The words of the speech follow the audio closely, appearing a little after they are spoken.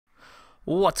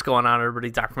What's going on,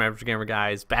 everybody? Dr. Average Gamer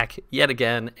Guys back yet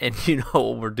again, and you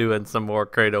know we're doing some more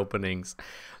crate openings.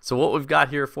 So what we've got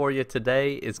here for you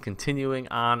today is continuing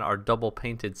on our double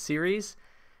painted series,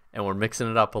 and we're mixing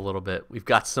it up a little bit. We've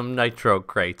got some Nitro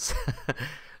crates.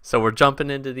 So we're jumping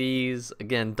into these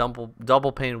again,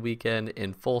 double painted weekend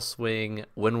in full swing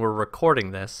when we're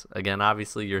recording this. Again,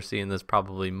 obviously you're seeing this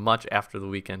probably much after the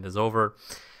weekend is over.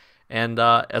 And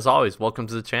as always, welcome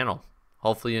to the channel.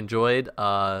 Hopefully you enjoyed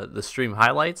the stream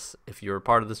highlights. If you were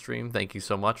part of the stream, thank you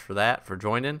so much for that, for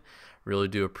joining. Really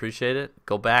do appreciate it.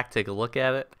 Go back, take a look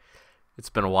at it.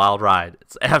 It's been a wild ride.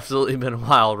 It's absolutely been a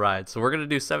wild ride. So we're going to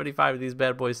do 75 of these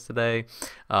bad boys today.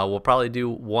 We'll probably do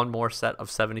one more set of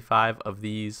 75 of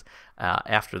these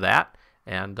after that.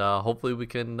 And hopefully we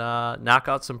can knock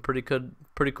out some pretty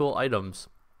cool items.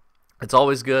 It's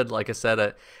always good. Like I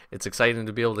said, it's exciting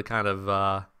to be able to kind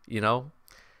of,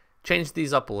 change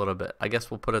these up a little bit. I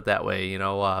guess we'll put it that way.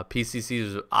 PCC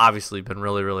has obviously been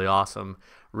really awesome.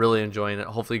 Really enjoying it.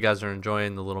 Hopefully you guys are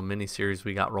enjoying the little mini series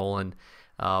we got rolling.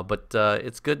 But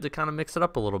it's good to kind of mix it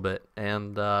up a little bit.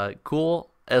 And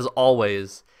cool, as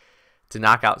always, to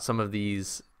knock out some of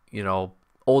these,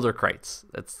 older crates.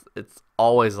 It's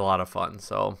always a lot of fun.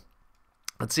 So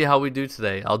let's see how we do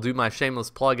today. I'll do my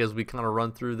shameless plug as we kind of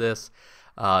run through this.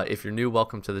 If you're new,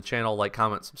 welcome to the channel. Like,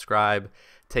 comment, subscribe.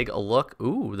 Take a look.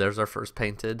 Ooh, there's our first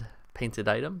painted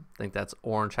item. I think that's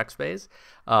orange hex phase.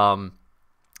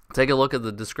 Take a look at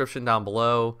the description down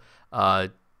below.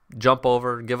 Jump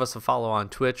over, give us a follow on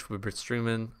Twitch. We've been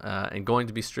streaming and going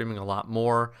to be streaming a lot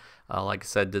more. Like I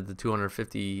said, did the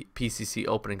 250 PCC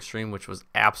opening stream, which was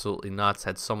absolutely nuts.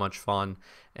 Had so much fun,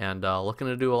 and looking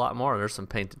to do a lot more. There's some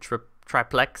painted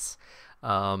triplex.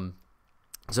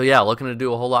 So yeah, looking to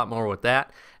do a whole lot more with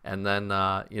that. And then,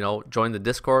 join the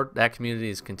Discord. That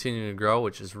community is continuing to grow,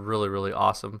 which is really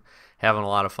awesome. Having a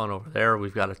lot of fun over there.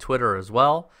 We've got a Twitter as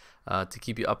well to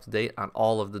keep you up to date on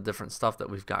all of the different stuff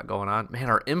that we've got going on. Man,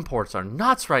 our imports are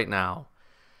nuts right now.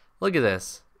 Look at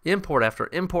this. Import after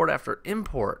import after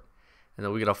import. And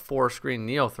then we get a 4-screen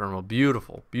Neothermal.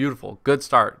 Beautiful. Good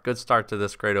start to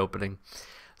this great opening.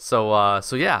 So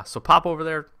yeah, so pop over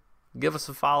there. Give us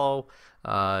a follow.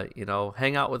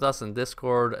 Hang out with us in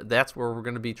Discord. That's where we're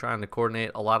going to be trying to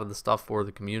coordinate a lot of the stuff for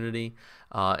the community,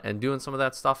 and doing some of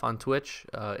that stuff on Twitch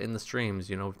in the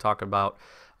streams. Talking about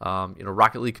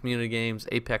Rocket League community games,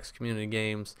 Apex community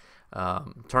games,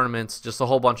 tournaments, just a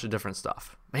whole bunch of different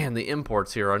stuff. Man, the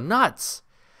imports here are nuts.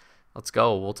 Let's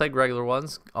go. We'll take regular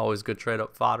ones. Always good trade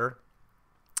up fodder.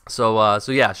 So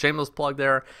yeah, shameless plug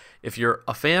there. If you're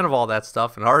a fan of all that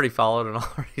stuff and already followed and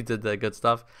already did that good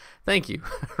stuff, thank you.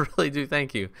 I really do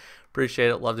thank you. Appreciate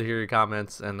it. Love to hear your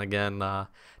comments. And again,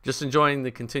 just enjoying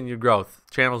the continued growth.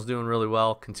 Channel's doing really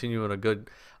well, continuing a good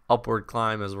upward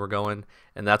climb as we're going.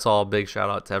 And that's all a big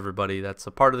shout out to everybody that's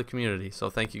a part of the community.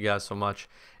 So thank you guys so much.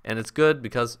 And it's good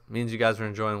because it means you guys are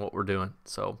enjoying what we're doing.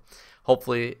 So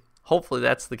hopefully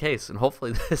that's the case. And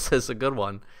hopefully this is a good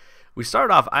one. We start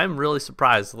off, I'm really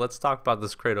surprised. Let's talk about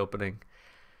this crate opening.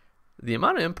 The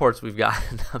amount of imports we've got,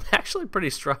 I'm actually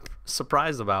pretty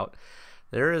surprised about.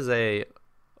 There is I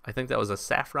think that was a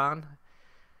Saffron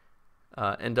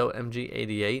Endo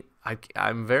MG88.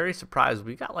 I'm very surprised.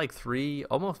 We got like 3,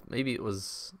 almost, maybe it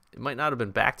might not have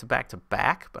been back to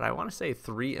back, but I want to say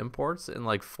 3 imports in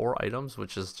like 4 items,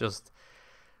 which is just,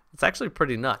 it's actually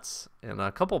pretty nuts. And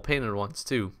a couple painted ones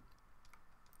too.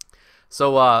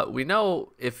 So we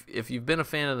know if you've been a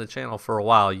fan of the channel for a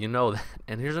while, you know that.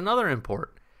 And here's another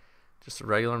import. Just a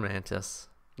regular Mantis.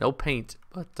 No paint,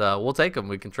 but we'll take them.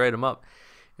 We can trade them up.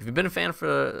 If you've been a fan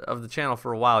of the channel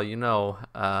for a while, you know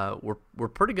we're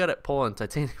pretty good at pulling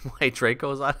titanium white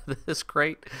Dracos out of this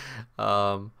crate.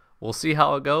 We'll see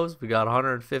how it goes. We got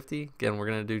 150. Again, we're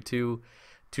going to do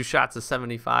two shots of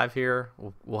 75 here.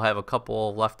 We'll have a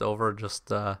couple left over just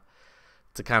to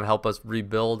kind of help us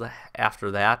rebuild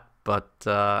after that. But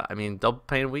I mean, double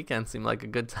painted weekend seemed like a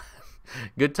good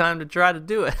time to try to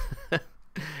do it.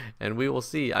 And we will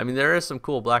see. I mean, there is some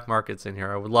cool black markets in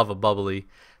here. I would love a bubbly.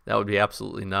 That would be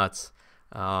absolutely nuts.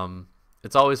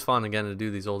 It's always fun, again, to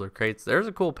do these older crates. There's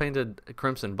a cool painted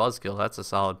Crimson Buzzkill. That's a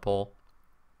solid pull.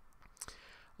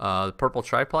 The purple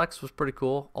triplex was pretty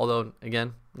cool. Although,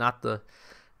 again, not the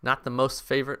most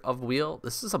favorite of wheel.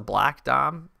 This is a black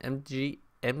Dom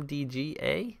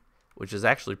MDGA, which is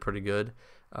actually pretty good.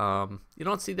 You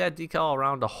don't see that decal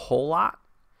around a whole lot.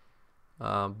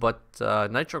 But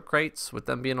Nitro crates, with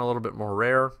them being a little bit more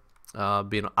rare,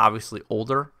 being obviously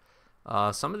older,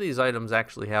 some of these items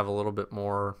actually have a little bit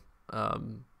more,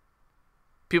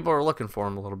 people are looking for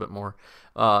them a little bit more.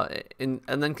 And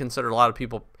then consider a lot of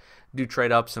people do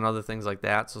trade ups and other things like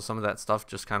that. So some of that stuff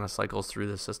just kind of cycles through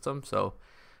the system. So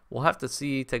we'll have to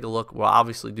see, take a look. We'll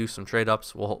obviously do some trade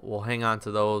ups. We'll hang on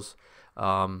to those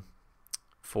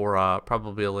for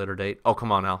probably a later date. Oh,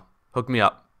 come on now. Hook me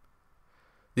up.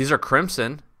 These are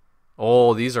crimson.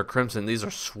 Oh, these are crimson. These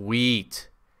are sweet.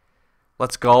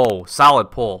 Let's go.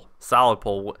 Solid pull. Solid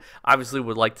pull. Obviously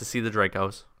would like to see the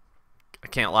Dracos. I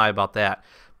can't lie about that.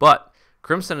 But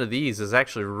crimson of these is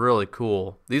actually really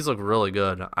cool. These look really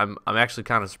good. I'm actually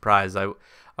kind of surprised. I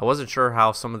wasn't sure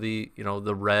how some of the,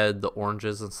 the red, the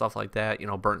oranges and stuff like that,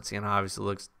 burnt sienna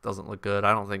obviously doesn't look good.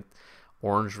 I don't think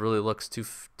orange really looks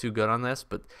too good on this,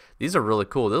 but these are really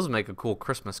cool. Those make a cool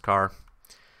Christmas car.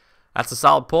 That's a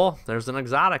solid pull. There's an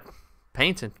exotic.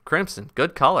 Painted crimson.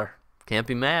 Good color. Can't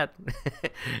be mad.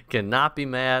 Cannot be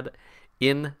mad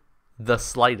in the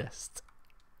slightest.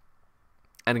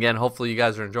 And again, hopefully you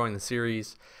guys are enjoying the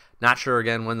series. Not sure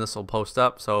again when this will post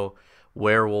up, so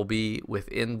where we'll be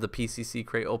within the PCC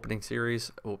crate opening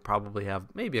series. We'll probably have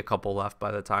maybe a couple left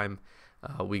by the time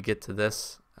we get to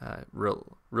this.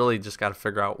 Really just got to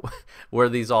figure out where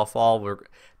these all fall. We're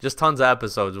just tons of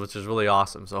episodes, which is really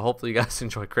awesome. So hopefully you guys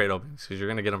enjoy crate openings because you're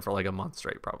going to get them for like a month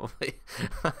straight probably.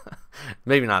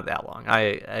 Maybe not that long. I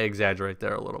exaggerate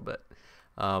there a little bit.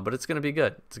 But it's going to be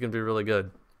good. It's going to be really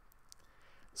good.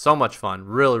 So much fun.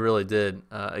 Really did.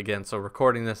 Again, so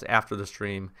recording this after the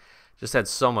stream. Just had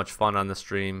so much fun on the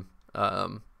stream.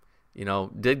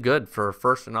 Did good for a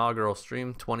first inaugural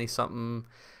stream. 20-something,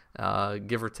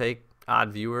 give or take,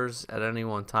 odd viewers at any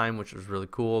one time, which was really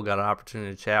cool. Got an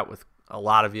opportunity to chat with a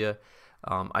lot of you.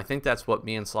 I think that's what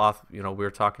me and Sloth, we were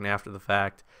talking after the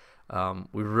fact.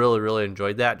 We really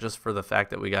enjoyed that, just for the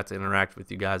fact that we got to interact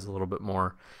with you guys a little bit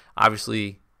more.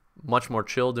 Obviously, much more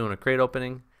chill doing a crate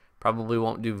opening. Probably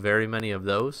won't do very many of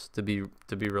those, to be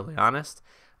really honest.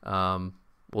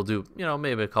 We'll do,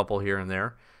 maybe a couple here and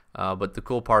there. But the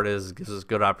cool part is it gives us a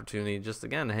good opportunity just,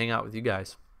 again, to hang out with you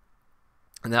guys.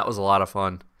 And that was a lot of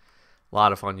fun. A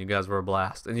lot of fun. You guys were a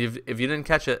blast. And if you didn't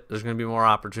catch it, there's going to be more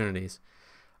opportunities.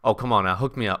 Oh, come on now.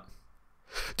 Hook me up.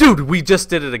 Dude, we just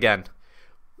did it again.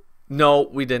 No,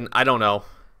 we didn't. I don't know.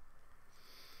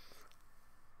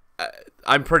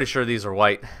 I'm pretty sure these are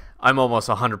white. I'm almost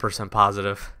 100%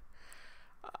 positive.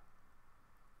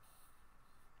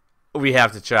 We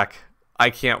have to check. I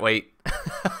can't wait.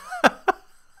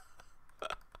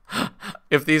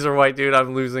 If these are white, dude,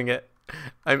 I'm losing it.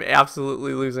 I'm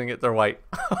absolutely losing it. They're white.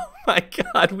 Oh my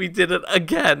God, we did it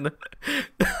again.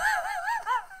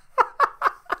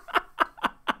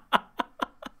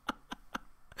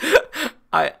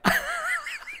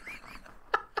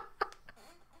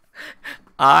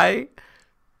 I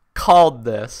called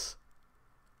this.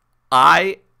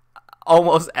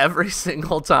 Almost every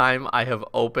single time I have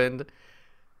opened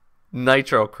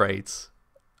Nitro crates,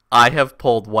 I have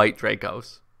pulled white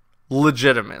Dracos.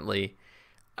 Legitimately.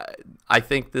 I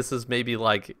think this is maybe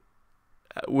like,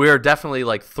 we're definitely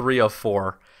like 3 of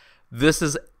 4. This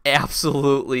is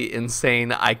absolutely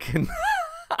insane. I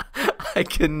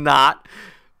cannot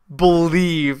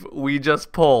believe we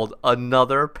just pulled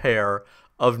another pair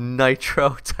of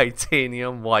Nitro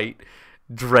titanium white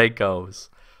Dracos.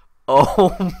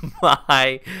 Oh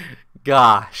my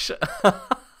gosh.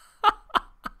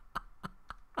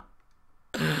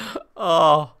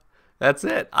 Oh, that's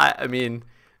it. I mean,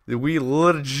 we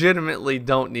legitimately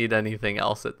don't need anything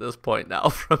else at this point now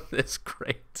from this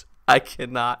crate. I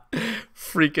cannot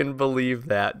freaking believe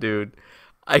that, dude.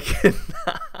 I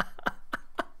cannot.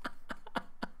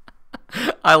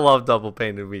 I love Double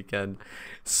Painted Weekend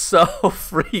so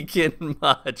freaking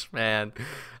much, man.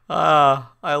 I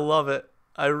love it.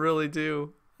 I really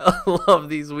do. I love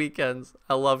these weekends.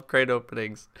 I love crate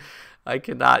openings. I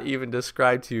cannot even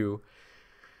describe to you.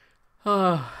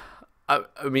 I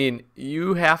mean,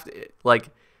 you have to, like,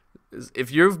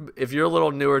 if you're a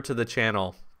little newer to the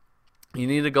channel, you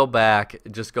need to go back,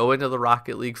 just go into the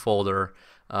Rocket League folder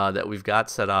that we've got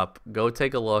set up. Go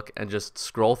take a look and just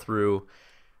scroll through.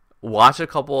 Watch a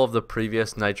couple of the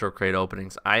previous Nitro crate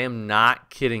openings. I am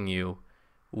not kidding you.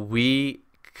 We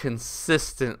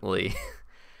consistently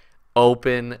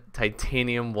open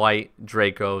titanium white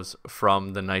Dracos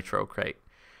from the Nitro crate.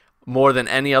 More than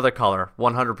any other color,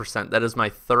 100%. That is my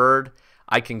third.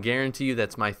 I can guarantee you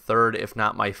that's my third, if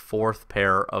not my fourth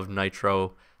pair of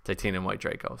Nitro titanium white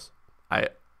Dracos. I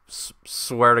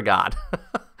swear to God.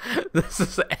 This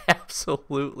is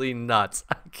absolutely nuts.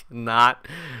 I cannot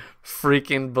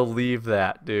freaking believe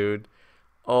that, dude.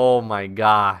 Oh my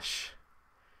gosh.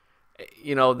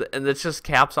 And this just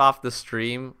caps off the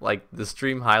stream, like the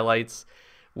stream highlights.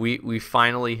 We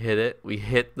finally hit it. We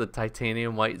hit the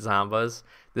titanium white Zombas.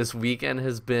 This weekend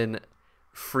has been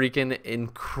freaking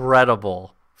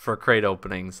incredible for crate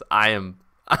openings. I'm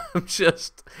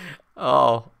just,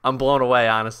 oh, I'm blown away.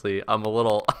 Honestly, I'm a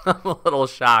little I'm a little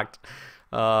shocked.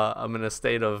 I'm in a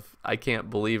state of I can't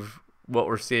believe what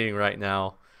we're seeing right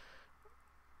now.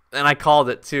 And I called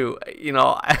it too. You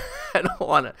know, I don't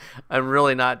want to. I'm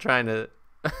really not trying to.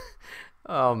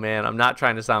 Oh man, I'm not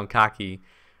trying to sound cocky,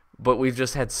 but we've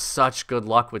just had such good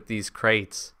luck with these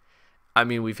crates. I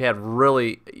mean, we've had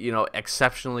really,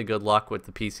 exceptionally good luck with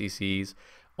the PCCs.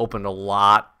 Opened a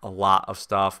lot of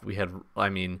stuff. We had, I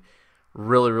mean,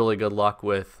 really good luck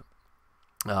with,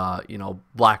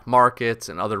 black markets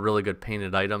and other really good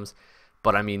painted items.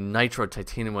 But I mean, Nitro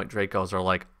Titanium White Dracos are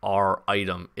like our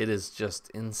item. It is just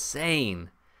insane.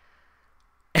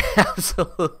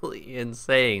 Absolutely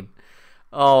insane.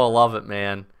 Oh, I love it,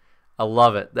 man. I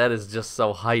love it. That is just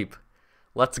so hype.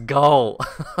 Let's go.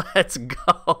 Let's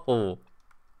go.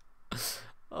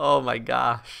 Oh my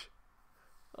gosh.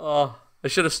 Oh, I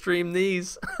should have streamed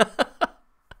these.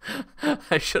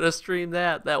 I should have streamed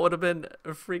that. That would have been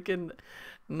freaking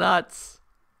nuts.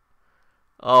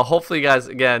 Oh, hopefully you guys,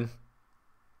 again,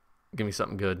 give me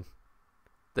something good.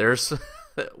 There's,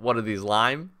 what are these,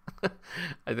 lime?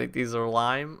 I think these are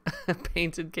lime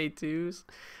painted K2s.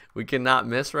 We cannot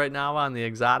miss right now on the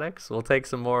exotics. We'll take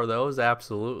some more of those,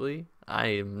 absolutely. I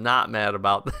am not mad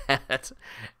about that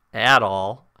at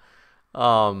all.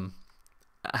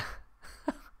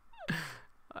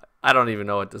 I don't even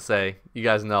know what to say. You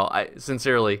guys know. I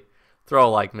sincerely, throw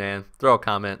a like, man. Throw a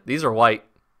comment. These are white.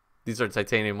 These are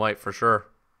titanium white for sure.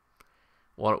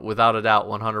 Without a doubt,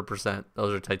 100%.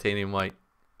 Those are titanium white.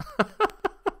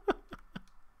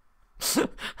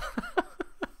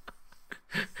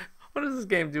 What is this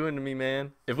game doing to me,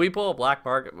 man? If we pull a black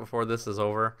market before this is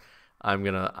over, I'm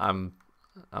done.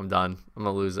 I'm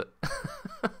gonna lose it.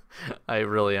 I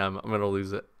really am. I'm gonna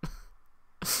lose it.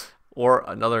 Or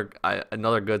another good I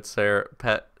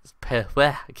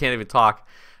can't even talk.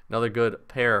 Another good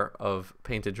pair of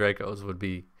painted Dracos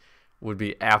would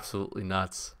be absolutely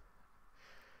nuts.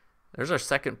 There's our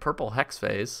second purple hex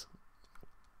phase.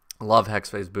 Love hex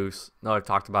phase boosts. No, I've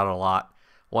talked about it a lot.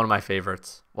 One of my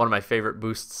favorites. One of my favorite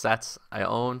boost sets I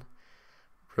own.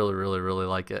 Really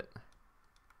like it.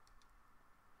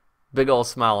 Big old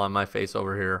smile on my face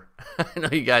over here. I know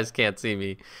you guys can't see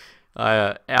me.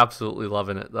 I absolutely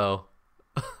loving it though.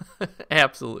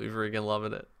 Absolutely freaking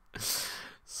loving it.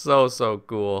 So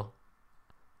cool.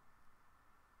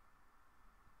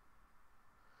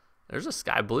 There's a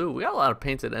sky blue. We got a lot of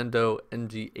painted Endo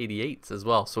NG88s as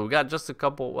well. So we got just a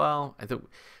couple. Well, I think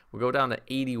we'll go down to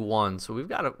 81. So we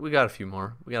got a few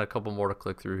more. We got a couple more to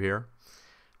click through here.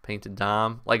 Painted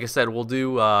Dom. Like I said, we'll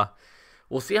do.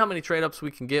 We'll see how many trade ups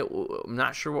we can get. I'm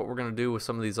not sure what we're gonna do with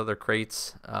some of these other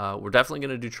crates. We're definitely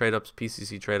gonna do trade ups,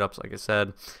 PCC trade ups, like I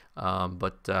said.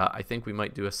 But I think we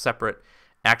might do a separate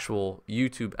actual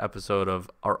YouTube episode of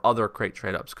our other crate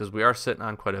trade ups because we are sitting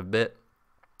on quite a bit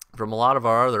from a lot of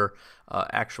our other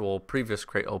actual previous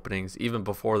crate openings, even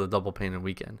before the double painted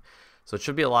weekend. So it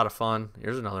should be a lot of fun.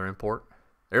 Here's another import.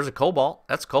 There's a Cobalt.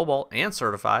 That's Cobalt and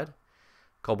certified.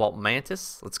 Cobalt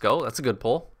Mantis. Let's go. That's a good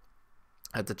pull.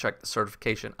 I had to check the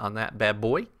certification on that bad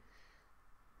boy.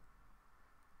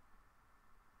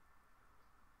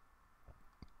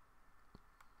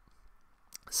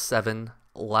 Seven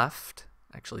left.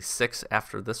 Actually 6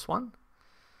 after this one.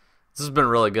 This has been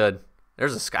really good.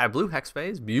 There's a sky blue hex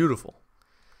phase. Beautiful.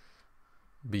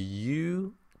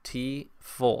 Beautiful.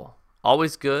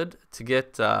 Always good to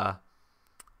get. I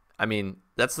mean,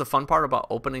 that's the fun part about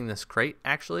opening this crate,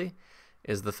 actually,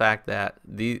 is the fact that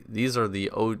these are the,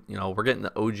 we're getting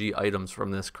the OG items from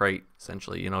this crate,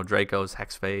 essentially. Dracos,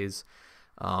 hex phase.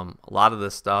 A lot of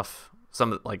this stuff,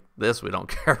 some like this we don't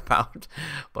care about,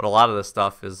 but a lot of this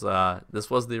stuff is,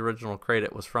 this was the original crate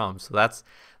it was from. So that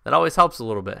always helps a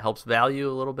little bit. Helps value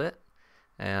a little bit.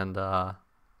 And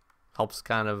helps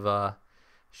kind of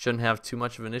shouldn't have too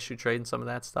much of an issue trading some of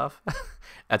that stuff.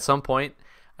 At some point,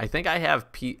 I think I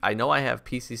know I have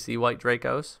PCC white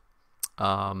Dracos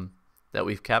that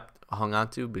we've hung on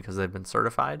to because they've been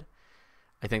certified.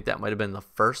 I think that might have been the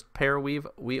first pair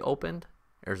we opened.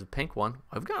 There's a pink one.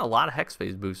 I've got a lot of hex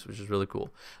phase boosts, which is really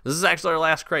cool. This is actually our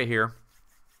last crate here,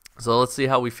 so let's see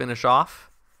how we finish off.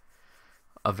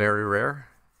 A very rare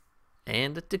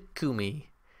and a Takumi.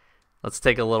 Let's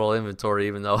take a little inventory,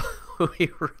 even though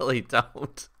we really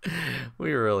don't.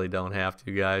 We really don't have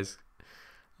to, guys.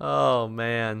 Oh,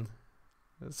 man.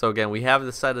 So, again, we have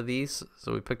the set of these.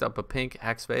 So, we picked up a pink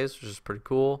hex phase, which is pretty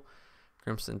cool.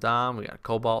 Crimson Dom. We got a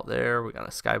Cobalt there. We got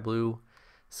a Sky Blue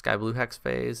hex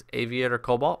phase. Aviator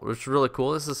Cobalt, which is really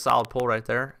cool. This is a solid pull right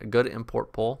there. A good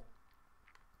import pull.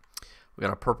 We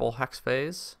got a purple hex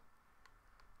phase.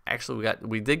 Actually,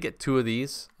 we did get 2 of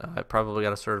these. I probably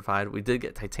got a certified. We did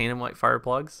get titanium white fire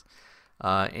plugs,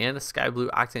 and a sky blue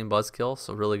octane buzzkill.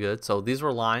 So really good. So these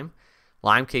were lime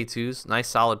K2s. Nice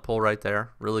solid pull right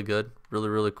there. Really good.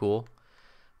 Really cool.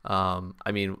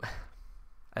 I mean,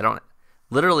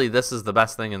 literally this is the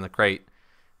best thing in the crate,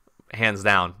 hands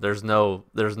down. There's no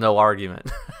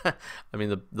argument. I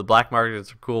mean, the black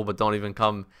markets are cool, but don't even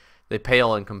come. They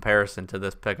pale in comparison to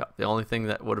this pickup. The only thing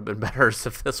that would have been better is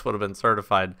if this would have been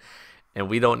certified, and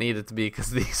we don't need it to be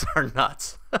because these are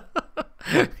nuts.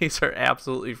 These are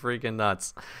absolutely freaking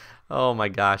nuts. Oh my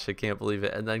gosh, I can't believe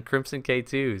it. And then Crimson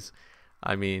K2s.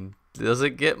 I mean, does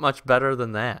it get much better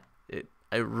than that? It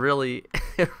really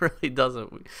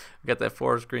doesn't. We got that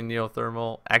forest green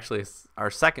neothermal. Actually, it's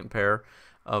our second pair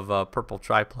of purple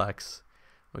triplex.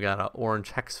 We got an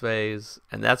orange hex phase,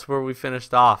 and that's where we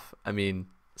finished off. I mean,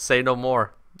 say no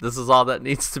more. This is all that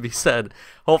needs to be said.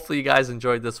 Hopefully you guys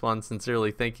enjoyed this one.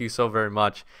 Sincerely, thank you so very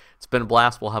much. It's been a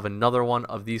blast. We'll have another one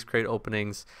of these crate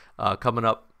openings coming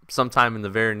up sometime in the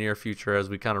very near future as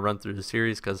we kind of run through the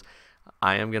series, because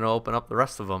I am going to open up the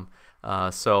rest of them.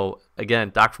 So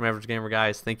again, Doc from Average Gamer,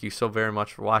 guys, thank you so very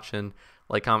much for watching.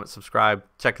 Like, comment, subscribe.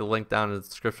 Check the link down in the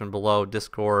description below.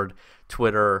 Discord,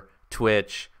 Twitter,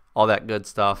 Twitch, all that good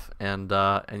stuff. And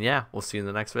yeah, we'll see you in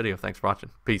the next video. Thanks for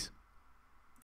watching. Peace.